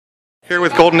Here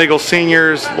with Golden Eagles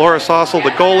seniors, Laura Saussol,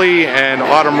 the goalie, and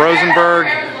Saussol Rosenberg.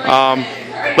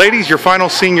 Ladies, your final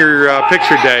senior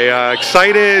picture day.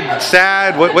 Excited,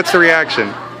 sad, what's the reaction?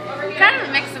 Kind of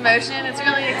a mixed emotion. It's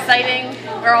really exciting.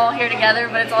 We're all here together,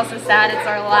 but it's also sad. It's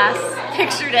our last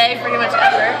picture day pretty much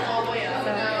ever.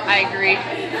 So I agree.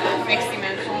 Mixed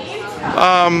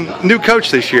emotions. New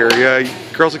coach this year.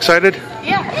 Girls excited?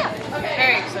 Yeah,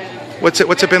 very excited.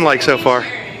 What's it been like so far?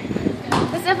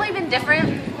 It's definitely been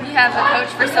different. You have a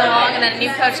coach for so long, and then a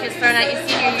new coach gets thrown at you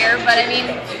senior year. But I mean,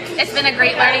 it's been a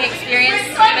great learning experience,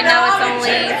 even though it's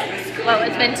only,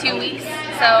 it's been 2 weeks.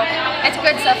 So it's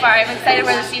good so far. I'm excited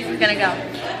where the season's gonna go.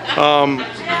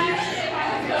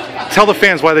 Tell the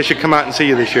fans why they should come out and see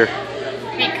you this year.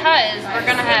 Because we're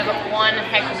gonna have one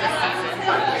heck of a season.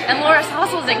 And Laura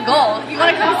Saussol's in goal. You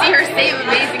want to come see her save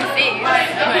amazing saves.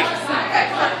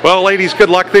 Well, ladies, good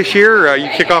luck this year. You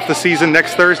kick off the season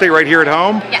next Thursday right here at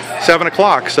home. Yes. 7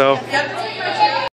 o'clock. So. Yep.